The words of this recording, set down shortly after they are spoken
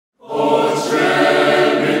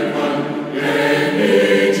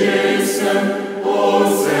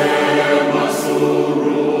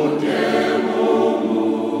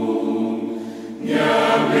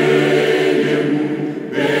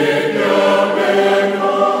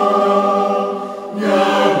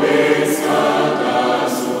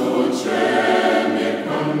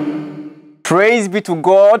Praise be to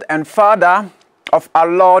God and Father of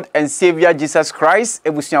our Lord and Savior Jesus Christ.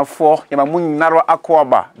 Ebusiafo yamamun naro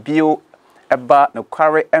akwaba bio eba no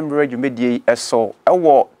kware emre dwumedie eso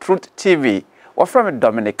ewo Truth TV. Wa from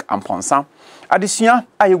Dominic Amponsah. Adesua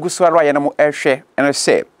ayeguso ara ye na mo ehwe ene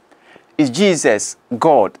say is Jesus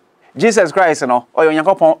God. Jesus Christ no oyo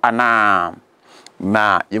Nyankopon ana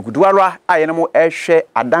na yegudu ara aye na mo ehwe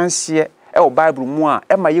adanse ewo Bible mu a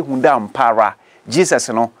ema yehunda ampara Jesus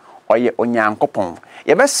no oye onyankopon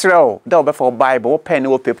ye be srew da obefo Bible pen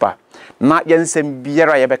o paper na yensem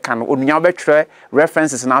biara ye be kan onunya obetwere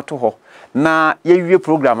references na to ho na ye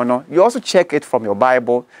program no you also check it from your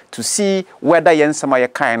Bible to see whether yensem ye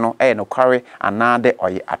kan no no kware anade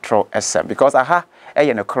oye atro esem because aha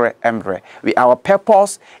no kware embre our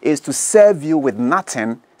purpose is to serve you with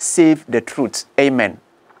nothing save the truth. Amen.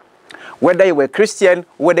 Whether you were Christian,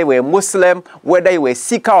 whether you were Muslim, whether you were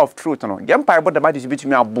seeker of truth, no.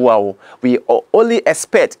 We only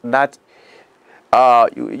expect that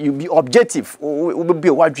you be objective. We be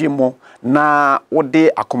what dream more. Na what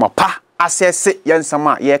they akomapa assess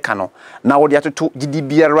yansama ye kano. Na what you to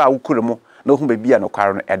GDBR ukuremo no whom be no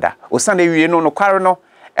quarno eda. O Sunday we no quarno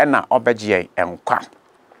ena obeje enkwa.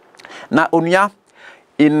 Na onya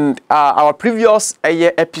in our previous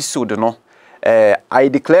episode no. I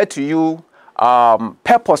declare to you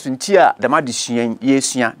purpose ntia the madisuen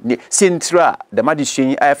yesua sentra the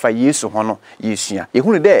madisuen afa yesu hono yesua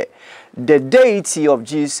ehunu there the deity of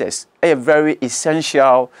Jesus is very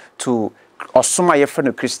essential to osoma ye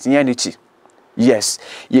friend Christianity. Yes,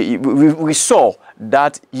 we saw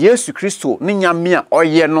that Yesu Christo ni nyame a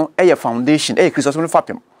oye no foundation Christos no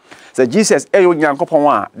fapem. So Jesus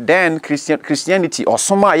Nyankopon then Christianity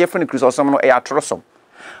osoma ye friend Christos no atrosom.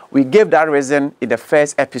 We gave that reason in the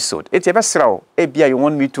first episode. It's a vessel. You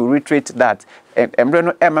want me to reiterate that. So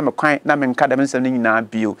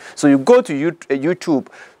you go to YouTube,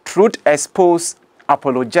 Truth Expose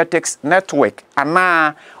Apologetics Network, and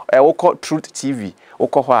now we call Truth TV.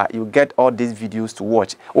 You get all these videos to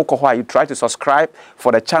watch. You try to subscribe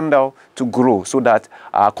for the channel to grow so that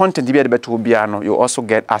content you also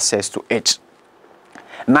get access to it.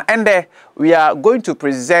 Now, and we are going to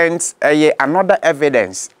present another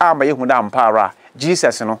evidence.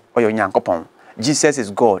 Jesus, Jesus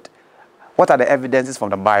is God. What are the evidences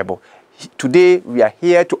from the Bible? Today, we are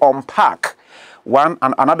here to unpack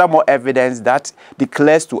another more evidence that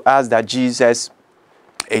declares to us that Jesus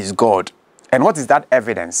is God. And what is that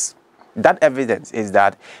evidence? That evidence is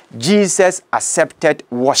that Jesus accepted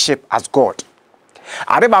worship as God.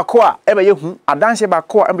 Adebakoa ebe yehu adanse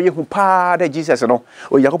bakoa ebe yehu pa de Jesus no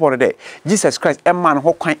o yakopon de Jesus Christ emma no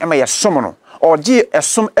ho kwan ema yesom no oje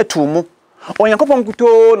esom atumu o yakopon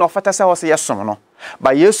kuto no fata se ho se yesom no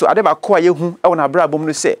ba Yesu adebakoa yehu e wona bra bom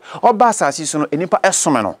no se oba asasi so no enipa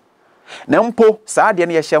esom no na mpo saa de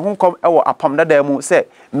ne ye hye ho kom e wo apam dada mu se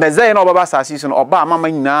mezai no oba asasi so no oba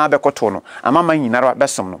amama nyina bekoto no amama nyina ra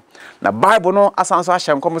besom no na Bible no asanso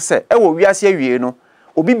ahye kom se e wo wiase awie no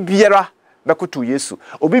obi biara Bekutu Yesu.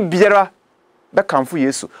 Obi biara bekamfu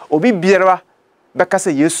Yesu. Obi biara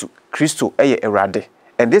bekase Yesu Kristo eye erade.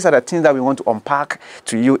 And these are the things that we want to unpack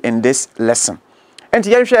to you in this lesson. And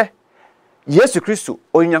yehwe Yesu Kristo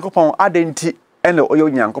onyankopon adenti ene oyo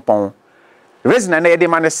nyankopon. Reason na yede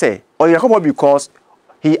man say onyankopon because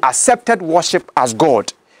he accepted worship as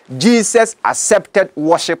God. Jesus accepted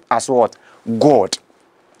worship as what? God.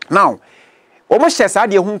 Now, almost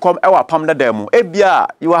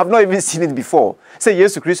you have not even seen it before. Say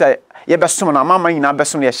yes to Christ, ye besom na mama ina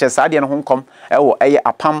besom ye shesade no honkom ewo eye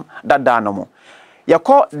apam dada no mo. Ye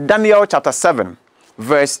call Daniel chapter 7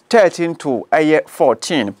 verse 13 to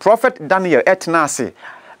 14. Prophet Daniel etnase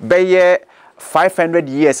beye 500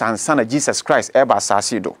 years and son of Jesus Christ eba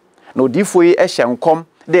sasido. No difo ye ehyenkom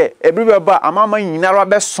de ebribeba amama ina ra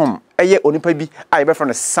besom eye onipa bi a be from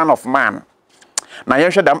the son of man. Na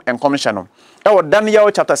yehwe dam enkomhye no.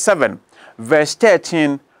 Daniel chapter 7 verse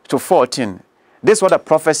 13 to 14. This is what the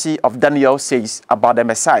prophecy of Daniel says about the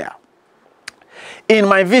Messiah. In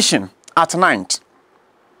my vision at night,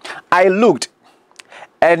 I looked,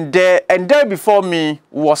 and there before me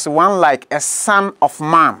was one like a son of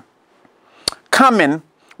man, coming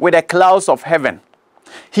with the clouds of heaven.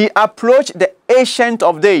 He approached the Ancient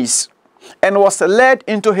of Days and was led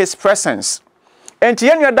into his presence. And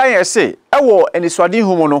Tienya Daniel say, "Ewo eniswadi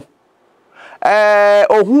humono."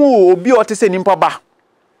 Ohu obi otese nimpa ba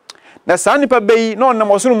na saa nipa bei na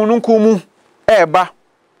onam osoro mununku mu eba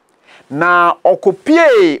na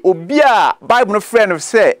okopie obi a Bible no friend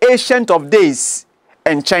say Ancient of Days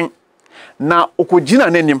enchen na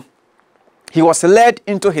okogina nanim he was led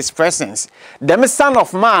into his presence. The son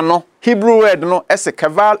of man, no, Hebrew word, no, as a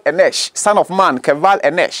keval enesh, son of man, keval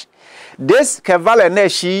enesh. This keval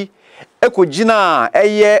enesh, ekujina,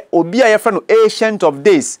 eye, obiya friend, ancient of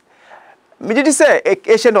days. Me did say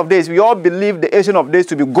ancient of days. We all believe the ancient of days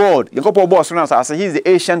to be God. You go boss I say he's the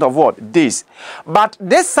ancient of what? Days. But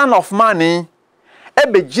this son of man,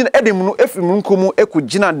 ebejina, edimunu, efimunkumu,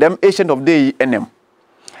 ekujina them ancient of days enem.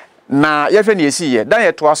 Na yefen yesi ye. Dan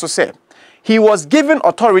ye to also say. He was given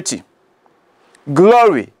authority,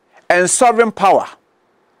 glory, and sovereign power.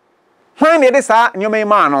 When it is a new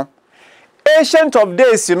man, ancient of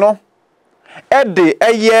days, you know,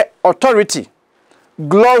 a year authority,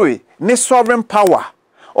 glory, ni sovereign power,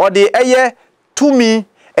 or the aye to me,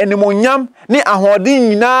 and the monyam, ni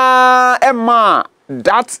ahodin na emma,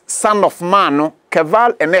 that son of man, no,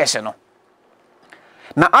 keval and national.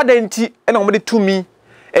 Na adenti, and nobody to me,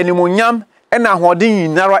 and the monyam. And now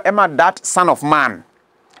holding narrow Emma that son of man.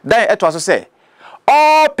 Then it was to say,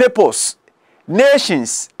 all peoples,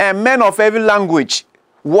 nations, and men of every language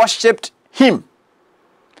worshipped him.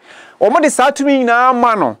 Omo de satumi na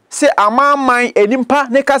mano say ama man enimpa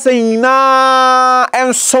ne kasa ina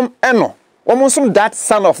ensom eno. Omo som that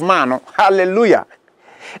son of man. Hallelujah.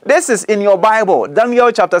 This is in your Bible,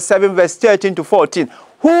 Daniel chapter 7 verse 13 to 14.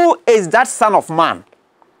 Who is that son of man?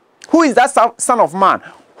 Who is that son of man?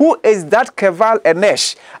 Who is that Keval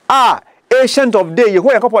Enesh? Ancient of day. You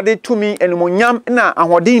go to me and Munyam na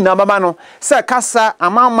ahodi na babano. Say kasa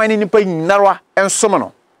ama mani nipa nyinara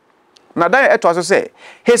ensomono. Na dan it was say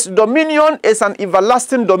his dominion is an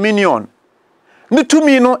everlasting dominion. Ni to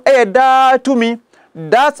me no da to me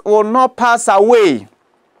that will not pass away.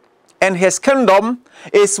 And his kingdom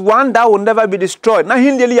is one that will never be destroyed. Na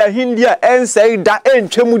Hindia and say da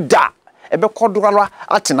enchemu da. Ebe kodurala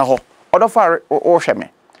atina ho. Odofa o hweme.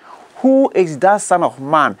 Who is that son of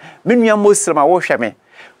man? Minya Muslim a wohweme.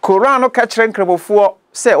 Quran no catch nkrabofo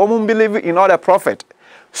say omo believe in all the prophet.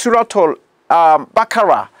 Surah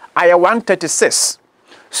Baqarah ayah 136.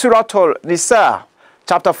 Surah Nisa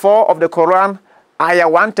chapter 4 of the Quran ayah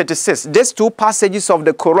 136. These two passages of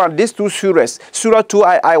the Quran, these two surahs, Surah 2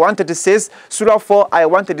 ayah 136, Surah 4 ayah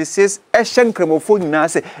 136, Eshen krabofo nyina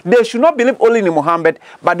say they should not believe only in Muhammad,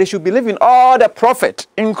 but they should believe in all the prophet,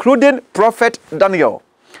 including prophet Daniel.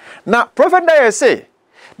 Now, Prophet Daniel say,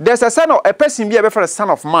 there's a person be a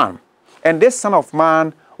son of man, and this son of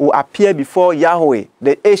man will appear before Yahweh,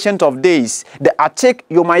 the ancient of days, the Atik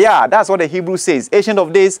Yomaya. That's what the Hebrew says. Ancient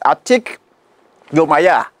of days, Atik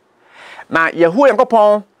Yomaya. Now, Yahuwah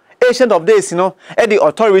Nkopon, ancient of days, you know, the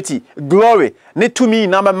authority, glory, ne to me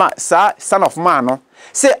nama son of man, no.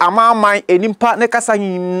 Say ama my enimpa ne kasa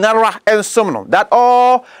nara ensomno, that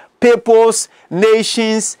all peoples,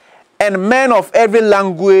 nations, and men of every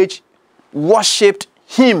language worshipped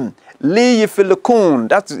him. Li yifilukun.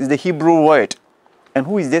 That is the Hebrew word. And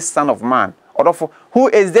who is this son of man? Who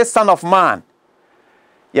is this son of man?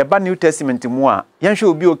 Yaba New Testament moi. Yan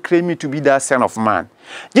should be claiming to be that son of man.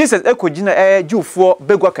 Jesus ekojina Jew for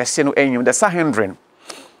begwa kase no enyum the Sanhedrin.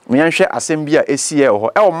 Me yan hwe asembia esie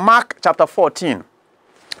ho. Mark chapter 14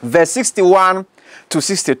 verse 61 to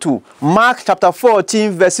 62. Mark chapter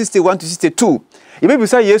 14 verse 61 to 62. You may be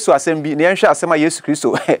saying yes to assembly, the answer asema yes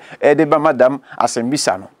Christo, Edeba Madam Assembly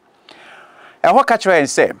Sano. And what catch and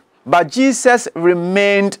say, but Jesus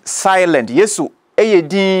remained silent, Yesu,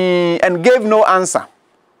 and gave no answer.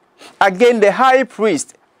 Again, the high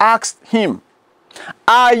priest asked him,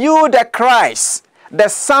 are you the Christ, the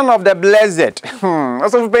Son of the Blessed?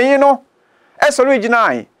 That's what you know. That's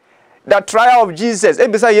original. The trial of Jesus.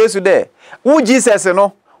 Ebisa Yesu there. Who Jesus, you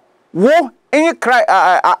know? Who?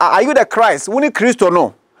 Are you the Christ? Wuni Christo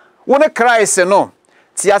no. Wuni Christ no.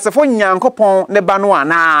 Ti asefo Nyankopon ne ba no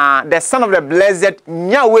ana. The Son of the Blessed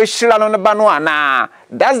nyawe shira no ne ba no ana.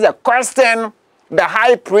 That's the question the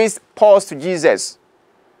high priest posed to Jesus.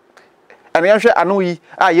 And you say anu yi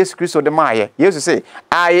yes Christo de maye. Jesus say,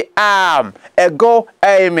 I am ego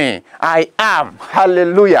amen. I am.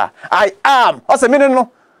 Hallelujah. I am. What's the meaning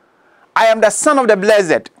no? I am the Son of the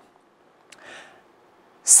Blessed.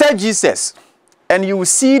 Said Jesus, and you will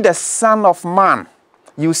see the Son of Man.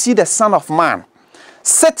 You see the Son of Man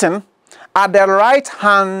sitting at the right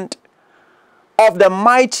hand of the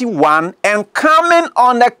Mighty One and coming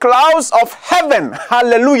on the clouds of heaven.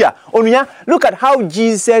 Hallelujah. Look at how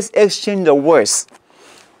Jesus exchanged the words.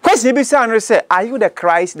 Question be say, are you the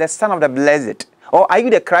Christ, the Son of the Blessed? Or are you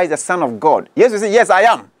the Christ, the Son of God? Yes, we say, yes, I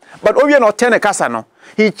am. But Obi no ten kasano.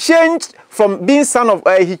 He changed from being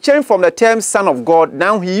he changed from the term Son of God.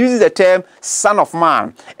 Now he uses the term Son of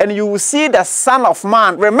Man. And you will see the Son of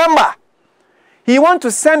Man. Remember, he wants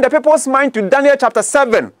to send the people's mind to Daniel chapter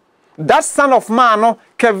 7. that son of man, no,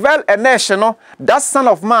 Kevel Enesh, no, that son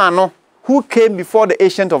of man, no, who came before the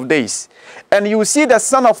Ancient of Days. And you see the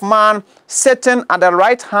Son of Man sitting at the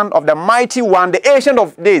right hand of the Mighty One, the Ancient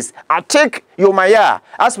of Days, Atik Yomaya,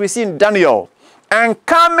 as we see in Daniel, and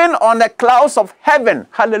coming on the clouds of heaven.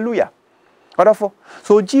 Hallelujah. Wonderful.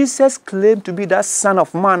 So Jesus claimed to be that Son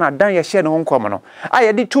of Man. I done your share no uncommon.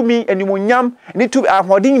 I did to me and you munyam, need to be a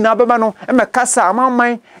holding nabamano, and my casa among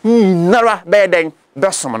my nara bedding,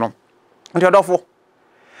 besomano. And wonderful.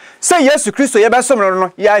 Say yes to Christ,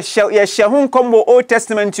 no, ya shall home combo Old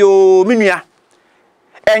Testament yo minia.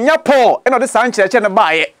 And ya Paul, and the San Church and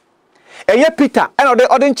buy it. And ya Peter, and the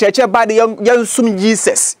other church by the young sum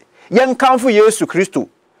Jesus. Young come for years to Christ.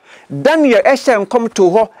 Daniel Eshan come to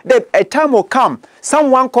her, that a time will come,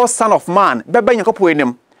 someone called Son of Man, Baba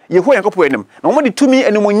Yakopuenum. Yehoyakopuenum. No one to me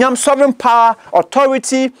and munyam sovereign power,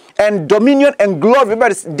 authority, and dominion and glory.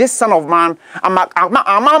 But this Son of Man, Amaya,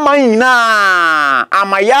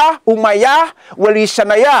 Umaya,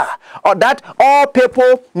 Werishanaya, or that all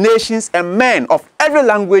people, nations, and men of every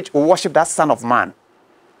language will worship that Son of Man.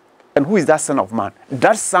 And who is that Son of Man?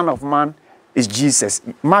 That Son of Man is Jesus.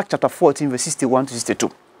 Mark chapter 14, verse 61 to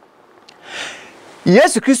 62.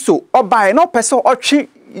 Yes, Christo, or by no person or tree.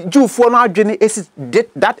 Jew for now journey is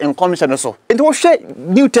that in commission also. It was share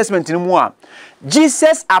New Testament in more.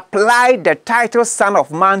 Jesus applied the title Son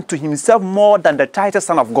of Man to himself more than the title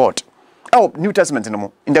Son of God. Oh, New Testament in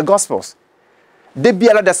more in the Gospels. They be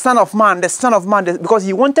the Son of Man, because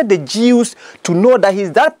he wanted the Jews to know that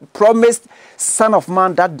he's that promised Son of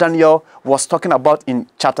Man that Daniel was talking about in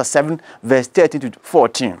chapter 7, verse 13 to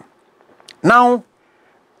 14. Now,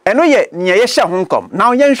 I know ye yesha honkom.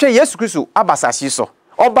 Now yen hwe Yesu Kristo abasasi so.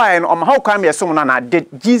 Oba en how come yeso na did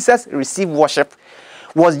Jesus receive worship?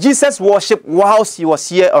 Was Jesus worship whilst he was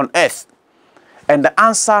here on earth? And the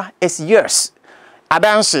answer is yes.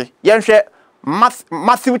 Adanse yen hwe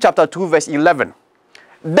Matthew chapter 2 verse 11.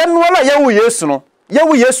 Then wala yewu Yesu no.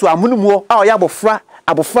 Yewu Yesu amunumuo a ya abofra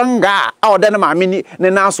nga a odene ma amini ne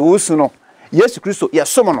nanso osu no. Yesu Kristo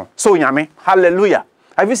yeso no. So nyame. Hallelujah.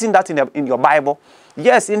 Have you seen that in your Bible?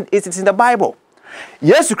 Yes, it's in the Bible.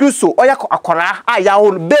 Yes, Christo, oya akora,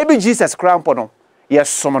 baby Jesus crampono. Yes,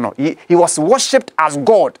 someone. He was worshipped as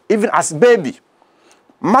God, even as baby.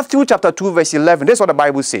 Matthew chapter 2, verse 11. That's what the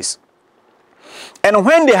Bible says. And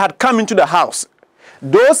when they had come into the house,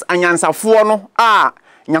 those anyansafuono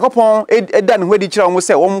nyakopon edan hwedi kira omo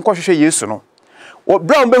se omo kohwehwe Yesu no.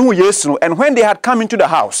 Brown behu Yesu no. And when they had come into the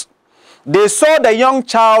house, they saw the young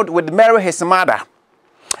child with Mary his mother,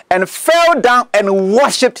 and fell down and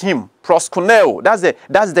worshipped him. Proskuneo. That's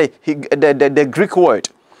the Greek word.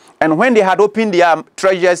 And when they had opened their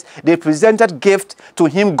treasures, they presented gift to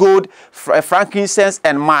him, gold, frankincense,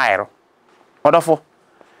 and myrrh. Wonderful.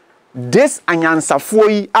 This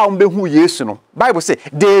anyansafoi aumbehu Yesu no. Bible say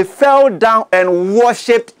they fell down and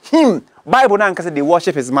worshipped him. Bible now say they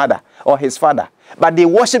worship his mother or his father, but they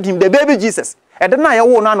worshipped him, the baby Jesus. And then I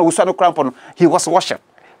won no usano crampon. He was worshipped.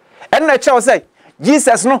 And the child say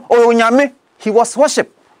Jesus no onyame, he was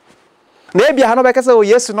worshipped. Maybe I know because oh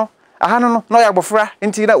yes no. No ya bofra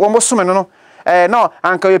nti na wo mosome no no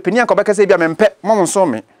anka your opinion ko because bia mempe mo so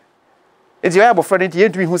me. Nti ya bofra nti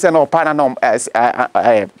yentumi hu se na opa na no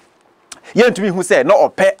yentumi hu se na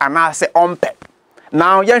ope ana se ompe.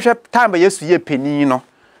 Now yenhwe time Yesu ye peni no.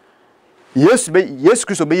 Yesu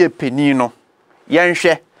Kristo be ye peni no.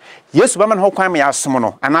 Yenhwe Yesu ba man ho kwan me asom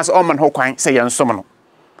no ana se o man ho kwan se yensom no.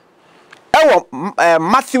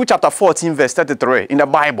 Matthew chapter 14 verse 33 in the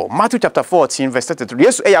Bible. Matthew chapter 14 verse 33.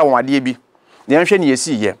 Yes,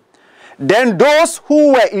 then those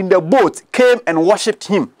who were in the boat came and worshipped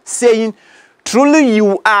him, saying, truly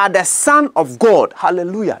you are the Son of God.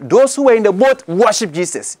 Hallelujah. Those who were in the boat worship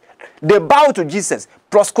Jesus. They bow to Jesus.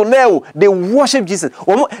 Proskuneo, they worship Jesus.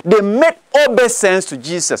 They made obeisance to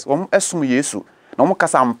Jesus. Yesu.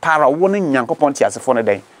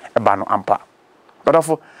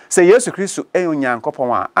 Say yes to Christ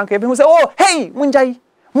Nyankopon anka be who say oh hey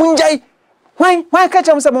munjai why catch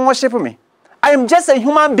am say worship me? I am just a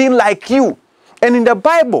human being like you. And in the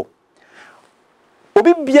Bible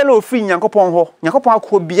obi biara ofri Nyankopon ho Nyankopon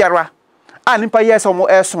akọ biara nipa yes omo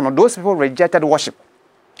eso no those people rejected worship.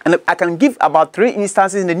 And I can give about 3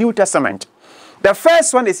 instances in the New Testament. The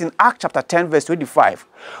first one is in Acts chapter 10 verse 25.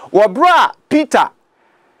 Wabra Peter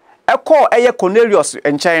eko eye Cornelius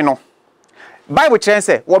enchen no Bible chain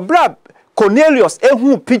say, "Wabra Cornelius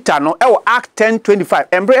ehu Peter no ewo Act 10:25.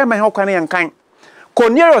 Embre ema he okwane yankan.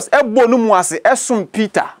 Cornelius ebo no mu ase esum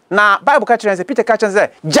Peter. Na Bible ka say Peter ka say,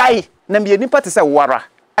 "Jai, na me nipa te say wara.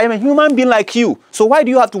 I am a human being like you. So why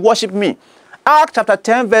do you have to worship me?" Act chapter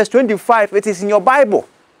 10 verse 25. It is in your Bible.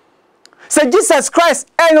 So Jesus Christ,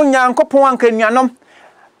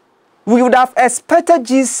 we would have expected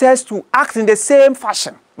Jesus to act in the same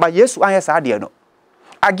fashion. But yes, no.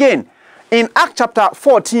 Again, in Acts chapter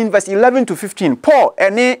 14, verse 11 to 15, Paul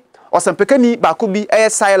ene osempekani bakubi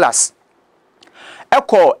Silas.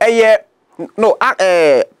 Paul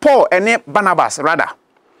ene Barnabas rather.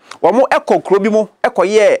 Wamo krobi mo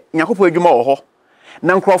ye nyakopo adwuma ho.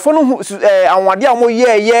 Na nkrofo no anwade a mo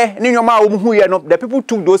ye ne nyoma a hu ye no, the people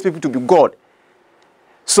took those people to be God.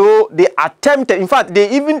 So they attempted, in fact, they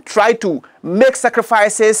even tried to make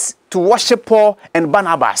sacrifices to worship Paul and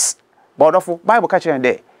Barnabas. But the Bible catcher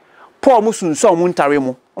there. Paul musun so muntare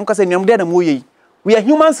mo. We are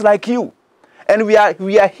humans like you. And we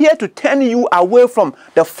are here to turn you away from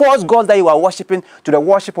the false gods that you are worshiping to the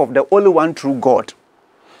worship of the only one true God.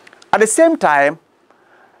 At the same time,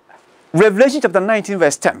 Revelation chapter 19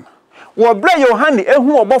 verse 10. Yohane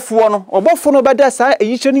no bada sa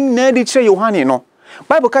eyicheni na di che Yohane no.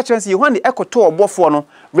 Bible catches Yohane ekoto obofo no.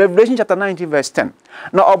 Revelation chapter 19 verse 10.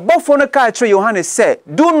 Now obofo no ka che Yohane say,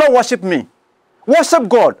 "Do not worship me. Worship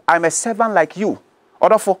God. I am a servant like you."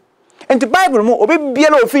 Odofo. And the Bible mo obi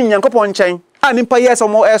biela ofin Nyankopon nchen. Animpa yes or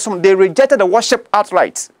more they rejected the worship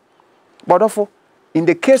outright. But odofo, in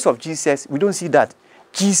the case of Jesus, we don't see that.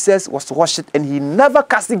 Jesus was worshipped and he never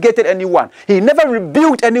castigated anyone. He never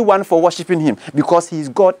rebuked anyone for worshiping him because he is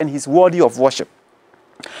God and he is worthy of worship.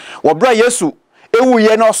 Wabra Yesu ewu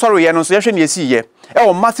ye no sorry ye no so yehwe ne esi ye.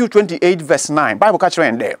 Matthew 28 verse 9. Bible catch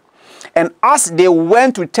there. And as they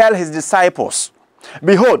went to tell his disciples,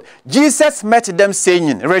 behold, Jesus met them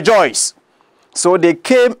saying, "Rejoice." So they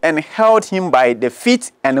came and held him by the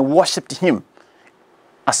feet and worshipped him.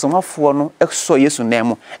 Asomafo no ekso Yesu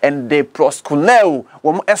name and they proskuneo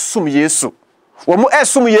wo esum Yesu. Wo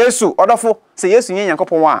esum Yesu odofo se Yesu yen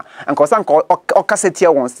Yankopon a ankosa anko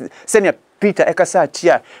okasetia won se ne Peter ekasa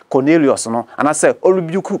atia Cornelius no anase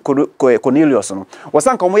orubiku Cornelius no.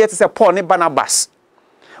 Wosanka mo yete se Paul ne Barnabas.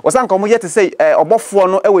 Wosanka mo yete se obofo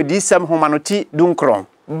no ewedi sem homanoti dunkron.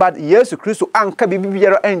 But Yesu Christo anka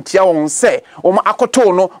bibibiara entia won se wo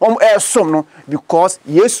akoto no wo esom no because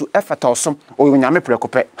Yesu efata osom oyonyame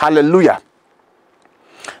prekope. Hallelujah.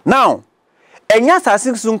 Now enya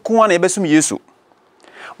sasisun kuwa na ebesum Yesu.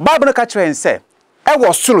 Bible no catch and say e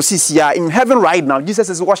was solo sisia in heaven right now. Jesus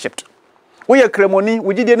is worshipped. We are kremoni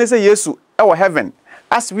we did say Yesu e was heaven.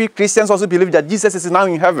 As we Christians also believe that Jesus is now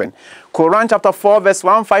in heaven. Quran chapter 4 verse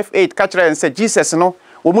 158 catch and say Jesus no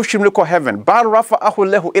Womushimliko heaven. Bar Rafa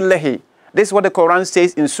Ahulehu Illahi. This is what the Quran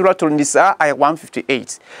says in Surah An-Nisa, ayah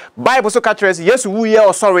 158. Bible so catches, yes, we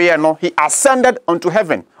are sorry, no, he ascended unto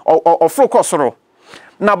heaven or frokosoro.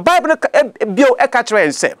 Now, Bible bio a catcher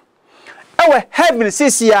and say, our heaven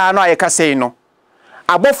says, ya no, I can say no.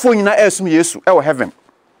 Above Funina Esum Yesu, our heaven.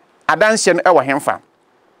 Adansian, our hemfa.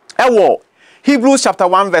 Our Hebrews chapter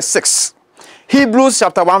 1 verse 6. Hebrews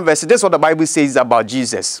chapter 1 verse 6. This is what the Bible says about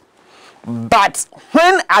Jesus. But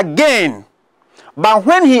when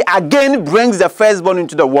he again brings the firstborn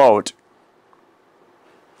into the world,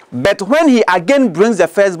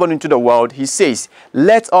 he says,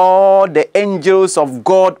 let all the angels of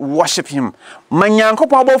God worship him. And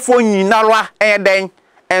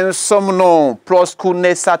some no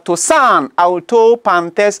proskunesatosan auto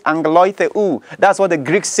pantes angloitheu. That's what the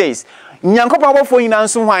Greek says.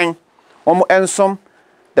 The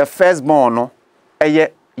firstborn no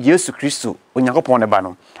Yesu Christo,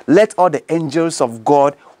 let all the angels of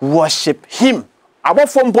God worship him. Who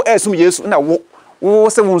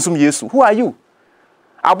are you?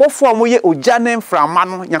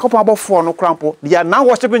 They are now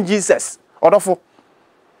worshiping Jesus. The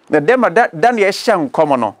dem that Daniel Shang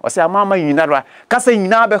Comono, or say, Mama Yinara, Casa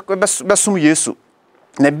Yina Besum Yesu.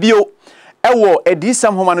 Nebio, Ewo,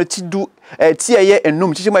 Edisam Humanity do Tia and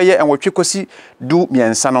Num Chimaye and Wachikosi do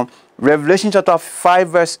Miansano. Revelation chapter 5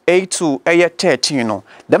 verse 8 to 13.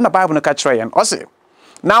 Then the Bible no catch and also.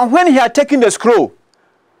 Now when he had taken the scroll,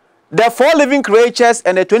 the 4 living creatures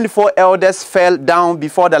and the 24 elders fell down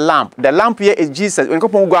before the lamp. The lamp here is Jesus. John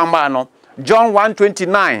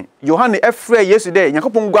 1:29. Yohane efre yesterday.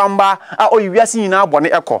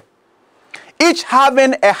 Each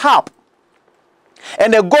having a harp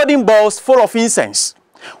and a golden bowls full of incense,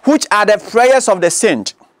 which are the prayers of the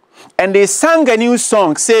saint. And they sang a new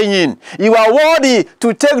song, saying, you are worthy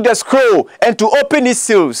to take the scroll and to open its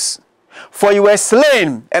seals. For you were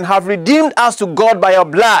slain and have redeemed us to God by your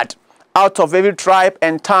blood out of every tribe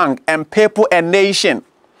and tongue and people and nation,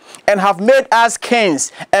 and have made us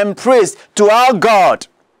kings and priests to our God.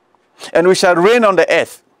 And we shall reign on the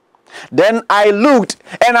earth. Then I looked,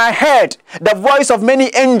 and I heard the voice of many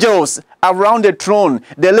angels around the throne,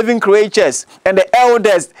 the living creatures, and the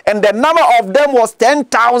elders, and the number of them was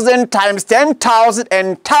 10,000 times 10,000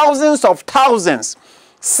 and thousands of thousands,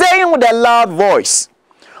 saying with a loud voice,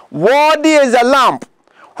 Worthy is the Lamb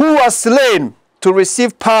who was slain to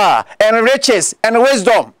receive power and riches and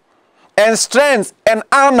wisdom and strength and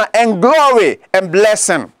honor and glory and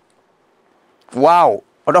blessing. Wow.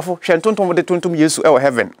 Wonderful. Shentontom de tuntum Yesu ewo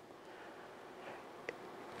heaven.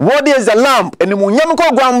 Worthy is the Lamb and munyam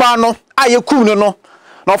ko gwamba no aye kunu no.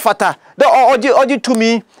 No fata. The oji to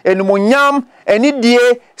me and munyam any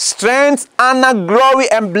die strength, honor,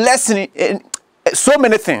 glory and blessing, so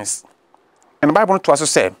many things. And the Bible to also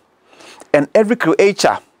say, and every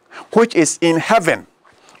creature which is in heaven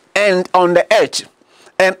and on the earth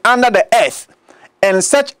and under the earth, and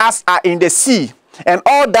such as are in the sea, and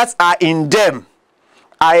all that are in them,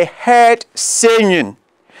 I heard saying,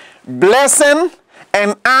 blessing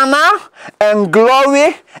and honor and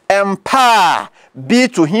glory and power be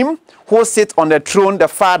to him who sits on the throne, the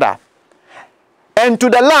Father, and to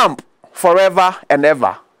the Lamb forever and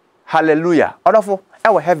ever. Hallelujah. Wonderful.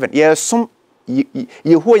 Our heaven. Yes, some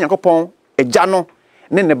Yehovah Yakopon ejano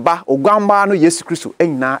ne ne ba ogwamba no Yesu Kristo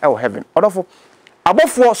enyina our heaven. Wonderful.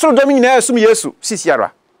 Abofo so Dominic na asum Yesu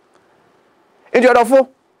sisiara. Enti wonderful.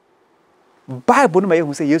 Bible no may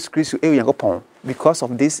who say Yesu Kristo Yakopon because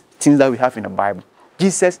of these things that we have in the Bible.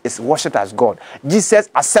 Jesus is worshipped as God. Jesus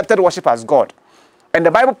accepted worship as God. And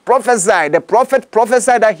the Bible prophesied, the prophet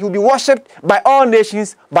prophesied that he will be worshipped by all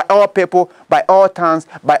nations, by all people, by all tongues,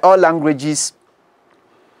 by all languages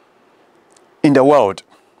in the world.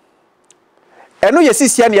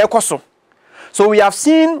 So we have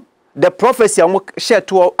seen the prophecy shared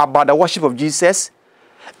about the worship of Jesus.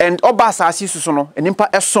 And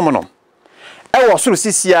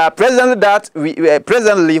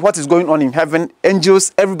presently what is going on in heaven,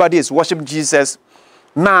 angels, everybody is worshiping Jesus.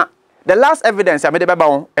 Now, the last evidence I made the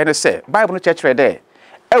Bible and say Bible church right there.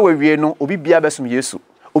 We no obi bia be sum Yesu.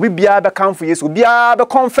 Obi bia be come for Yesu. Obi bia be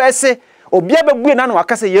confess. Obi bia be bue na no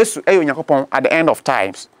aka say Yesu e Onyankopon at the end of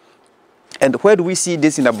times. And where do we see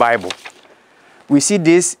this in the Bible? We see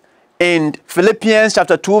this in Philippians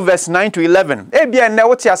chapter 2 verse 9 to 11. E bia na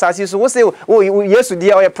what asase so we say oh Yesu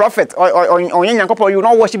dia or a prophet or Onyankopon you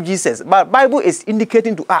not worship Jesus. But Bible is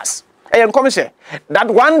indicating to us that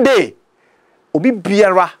one day obi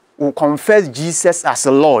biara will confess Jesus as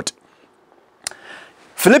the Lord.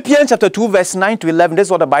 Philippians chapter 2 verse 9 to 11, this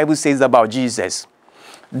is what the Bible says about Jesus.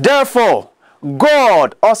 Therefore,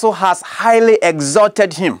 God also has highly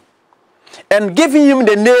exalted him and given him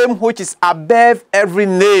the name which is above every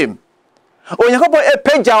name. Onyankopon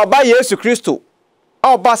epeja oba Yesu Kristo.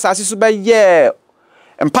 Oba sase so be ye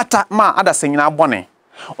empata ma adasanyina bone.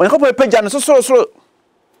 Onyankopon epeja no so.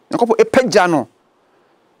 Onyankopon epeja no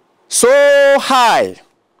so high.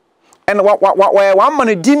 And one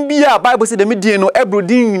man dimbia Bible said the median no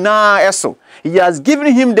ebrudin na eso. He has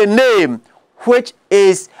given him the name which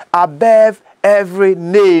is above every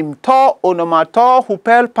name. To onoma to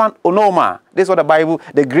hupel pan onoma. This is what the Bible,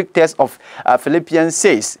 the Greek text of Philippians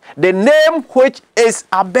says. The name which is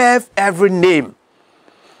above every name.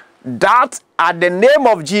 That at the name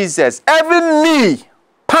of Jesus, every knee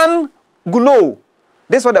pan guno.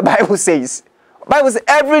 This is what the Bible says. Bible says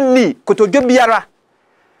every knee kotojo biara.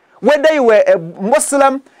 Whether you were a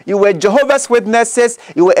Muslim, you were Jehovah's Witnesses,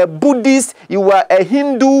 you were a Buddhist, you were a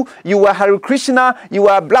Hindu, you were Hare Krishna, you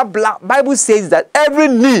were blah blah. Bible says that every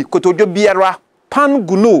knee kotojo biara pan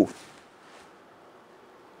guno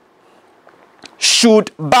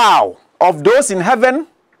should bow, of those in heaven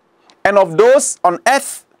and of those on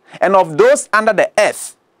earth and of those under the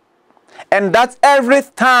earth, and that every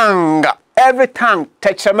tongue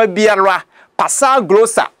techama biara pasa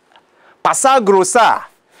grossa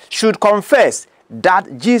should confess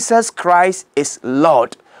that Jesus Christ is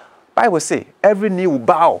Lord. Bible say every knee will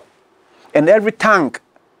bow and every tongue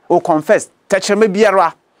will confess. Techame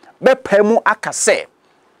biara be pemu akase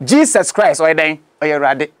Jesus Christ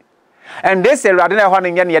oyerade. And they say rade na ho ne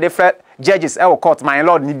ye de judges e court my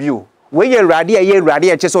Lord ni bio. We ye rade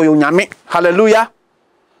e cheso yo nyame. Hallelujah.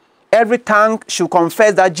 Every tongue should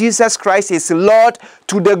confess that Jesus Christ is Lord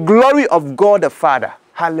to the glory of God the Father.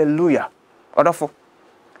 Hallelujah. Wonderful.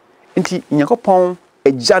 Inti Nyakopon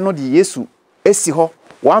ejano di Yesu esi ho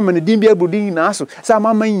wa mane din bia brudin na so sa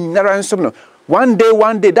mama nyinara nsom no one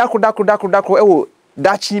day dako ewo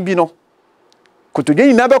dachi bi no kotodwe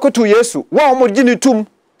nyina be koto Yesu wa mo gini tum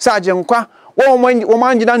sa agenkwa wa mo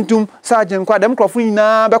manjina ntum sa agenkwa dem krofo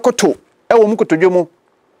nyina be koto ewo mu kotodwe mu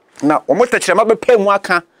na o mo tachirema be pemu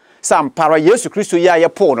aka sa mpara Yesu Kristo ya ye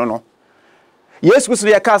Paul no Yes, Christ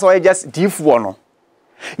no yɛka sɛ just difoɔ no.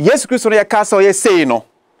 Yes, Christ no yɛka sɛ say no.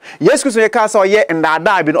 Yes, Christ no yɛka sɛ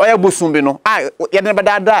ndaadaa bi no ɔyɛ bosom bi no. Yɛde ne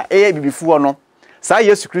bɛdaadaa bibifoɔ no. Saa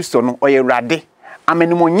Yes Christ no ɔyɛ Awurade.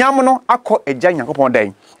 Amenimonyam no akɔ Agya Nyankopɔn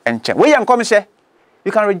dan nkyɛn. We yɛ nkɔmhyɛ.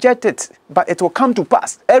 You can reject it, but it will come to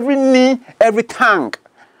pass. Every knee, every tongue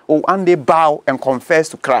will one day bow and confess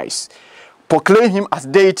to Christ. Proclaim him as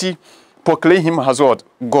deity, proclaim him as what?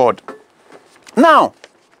 God. Now,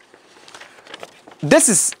 this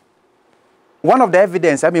is one of the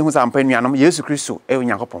evidence. I mean, who's Amponsah, Jesus Christ,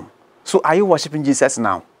 so are you worshiping Jesus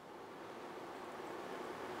now?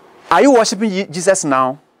 Are you worshiping Jesus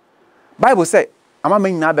now? Bible says, I'm a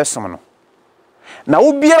man na besomo. Now,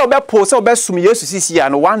 we'll be able to post our best to me.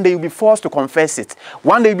 And one day you'll be forced to confess it.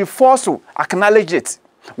 One day you'll be forced to acknowledge it.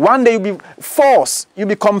 One day you'll be forced, you'll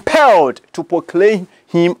be compelled to proclaim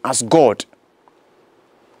him as God.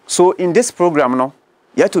 So, in this program, no,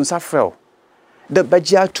 you have to suffer. The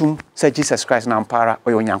Bajiatum said Jesus Christ na ampara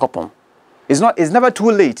or your Nyankopon. It's never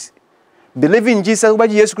too late. Believe in Jesus, but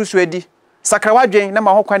Jesus Christ ready. Sakrawadwen na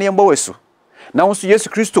mahokwane mbo wesu. Na wonso Jesus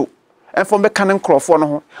Christo. And from the canon crofon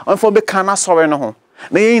no, and from the cana sorrow no.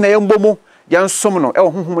 Na yin na yembomo, yan somno,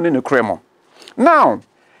 honhum in the cremo. Now,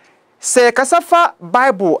 say Kasafa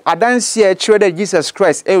Bible, adansi chede Jesus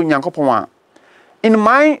Christ, Nyankopon. In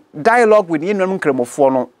my dialogue with Inram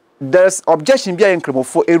Cremofono, there's objection behind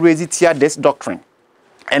Cremofo erasitia this doctrine.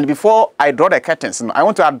 And before I draw the curtains, I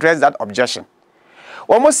want to address that objection.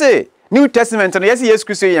 Almost say New Testament, and yes,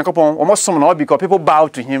 Christ Nyankopon, almost some because people bow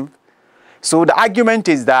to him. So the argument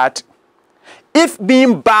is that if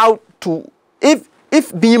being bowed to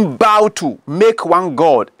make one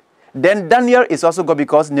God, then Daniel is also God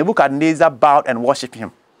because Nebuchadnezzar bowed and worshipped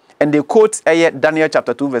him. And they quote Daniel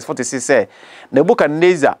chapter 2 verse 46 say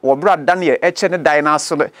Nebuchadnezzar or brother Daniel echene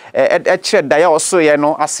dinosaur eche dia also ye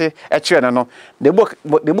no ase eche no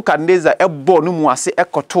Nebuchadnezzar ebo no mu ase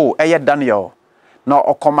ekoto Daniel na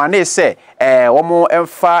okomane say omo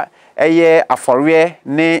emfa afore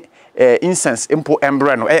ne incense impo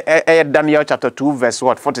embre no Daniel chapter 2 verse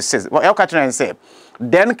 46. Well, El Catherine say,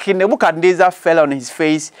 then King Nebuchadnezzar fell on his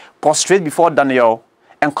face, prostrate before Daniel,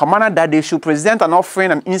 and commanded that they should present an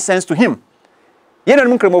offering and incense to him. Yen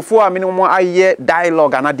no kremofo a minimum aye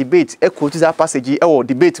dialogue and a debate quote that passage or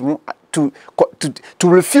debate to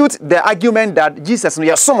refute the argument that Jesus no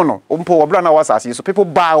yasomo umpo obra na wasasi, so people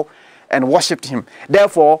bow and worshipped him.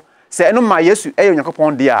 Therefore, say no ma Yesu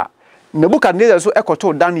Nyankopon dia Nebuchadnezzar so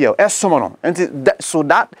ekoto Daniel esomo no,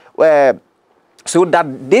 so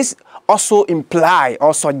that this also imply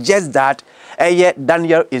or suggest that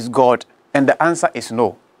Daniel is God, and the answer is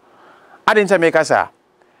no. I didn't make us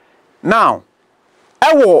now.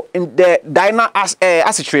 I will in the diner as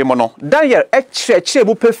mono Daniel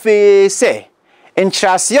bu pefe say in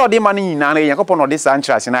chasi or the money na Yakopon or this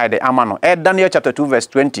anchas in the amano. Daniel chapter 2 verse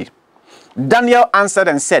 20. Daniel answered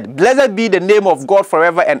and said, blessed be the name of God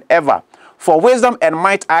forever and ever, for wisdom and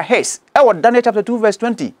might are his. Daniel chapter 2 verse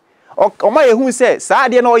 20. O my who says,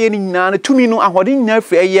 Sadia no ye ni na tumi no ahodin na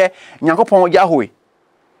fie ye Nyankopon Yahweh.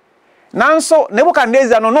 Now so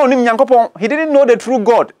Nebuchadnezzar no nim Nyankopon, he didn't know the true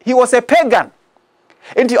God. He was a pagan.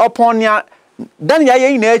 Enti upon ya Daniel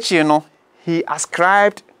ye na echi no, he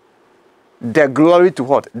ascribed the glory to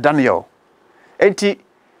what? Daniel. Enti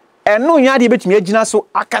eno nya de betumi agina so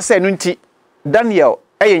akasa eno nti Daniel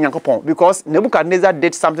Nyankopon, because Nebuchadnezzar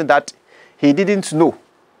did something that he didn't know.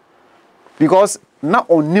 Because na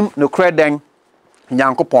onim no kreden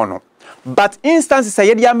Nyankopon no. But instances say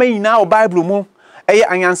ye ama ina o Bible mu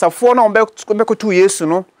anyansafo na obekotu Yesu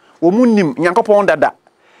no wo mu nim Nyankopon dada.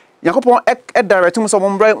 Nyankopon direct him so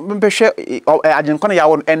mpehwe agenkona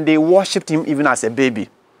yawo, and they worshipped him even as a baby.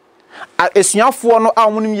 Esuafo no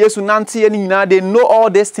amunim Yesu nante ye nyina, they know all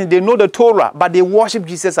these things, they know the Torah, but they worship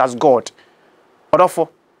Jesus as God. Odofo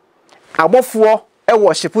abofo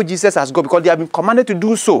worship Jesus as God because they have been commanded to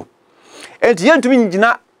do so. And yen to me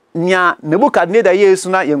njina nya Nebuchadnezzar Yesu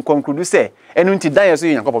na yen conclude say enu nti Daniel so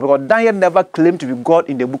Nyankopon, because Daniel never claimed to be God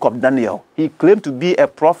in the book of Daniel. He claimed to be a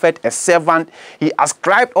prophet, a servant. He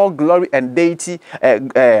ascribed all glory and deity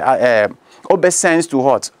obeisance to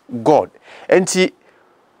what? God. And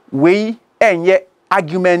we enye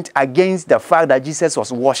argument against the fact that Jesus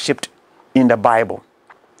was worshipped in the Bible.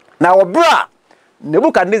 Now bra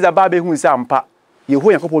Nebuchadnezzar ba be hu say ampa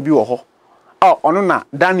Yehu Nyankopon bi wo ho. Ono na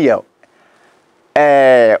Daniel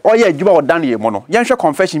oye adwuma o Daniel mo no. Yenhwe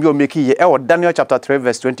confession bi o make ye Daniel chapter 3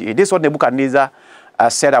 verse 28. This is what Nebuchadnezzar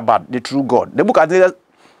said about the true God.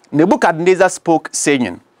 Nebuchadnezzar spoke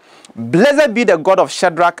saying, blessed be the God of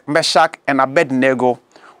Shadrach, Meshach, and Abednego,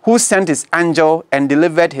 who sent his angel and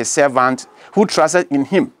delivered his servant who trusted in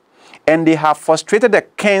him, and they have frustrated the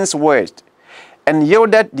king's word, and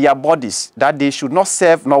yielded their bodies that they should not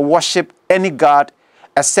serve nor worship any god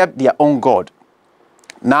except their own God.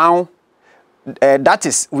 Now, that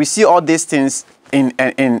is, we see all these things in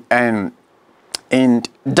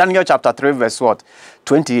Daniel chapter 3, verse what?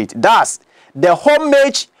 28. Thus, the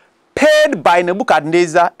homage paid by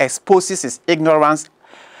Nebuchadnezzar exposes his ignorance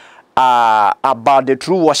about the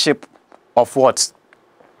true worship of what?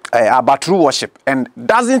 About true worship, and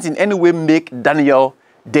doesn't in any way make Daniel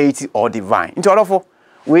deity or divine. In order for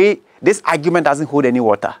this argument doesn't hold any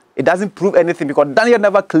water. It doesn't prove anything, because Daniel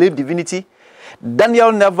never claimed divinity.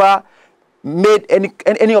 Daniel never made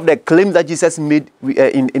any of the claims that Jesus made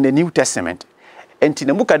in the New Testament. And in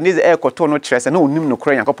Nebuchadnezzar ekotono chese na onim no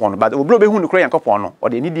kra Yankopon, but obro be hu no kra Yankopon no, or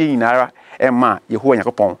the need inara ema Yehowa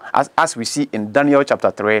Yankopon, as we see in Daniel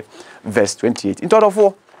chapter 3 verse 28. In order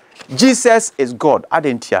for Jesus is God.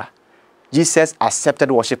 Adentia. Jesus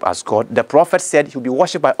accepted worship as God. The prophet said he will be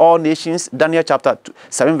worshipped by all nations. Daniel chapter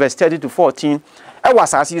 7 verse 30 to 14.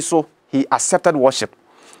 So he accepted worship.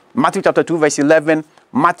 Matthew chapter 2 verse 11.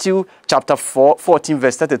 Matthew chapter 14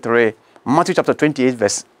 verse 33. Matthew chapter 28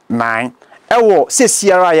 verse 9. Se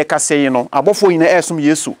Sierra yeka say no abofo ina esum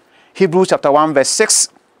Yesu. Hebrews chapter 1 verse 6.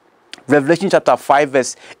 Revelation chapter 5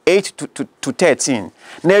 verse 8 to 13.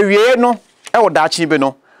 Na wie no dachi be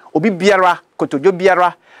no obi biara kotojo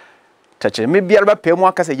biara tache me biara pe mu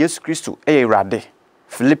aka say Yesu Kristo Ewurade.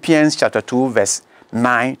 Philippians chapter 2 verse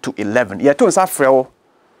 9 to 11. Ye to nsa frɛ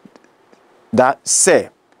that say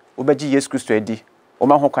obeji Yesu Kristo edi o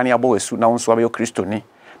ma ho kwan ya bo wesu na wonso abe Kristo ni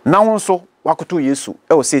na wonso wakoto Yesu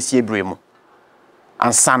se ebremu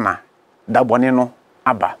ansana da bone no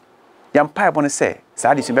aba yampa bone say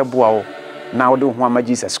sa de so beboa wo na wo de ho ama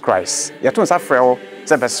Jesus Christ ye to nsa frɛ wo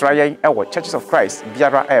se besra yen Churches of Christ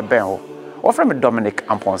biara ben wo wo frɛ me Dominic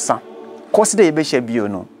Amponsah kosi de ye be hye bio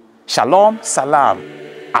no shalom salam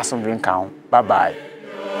asomdwen kan bye bye.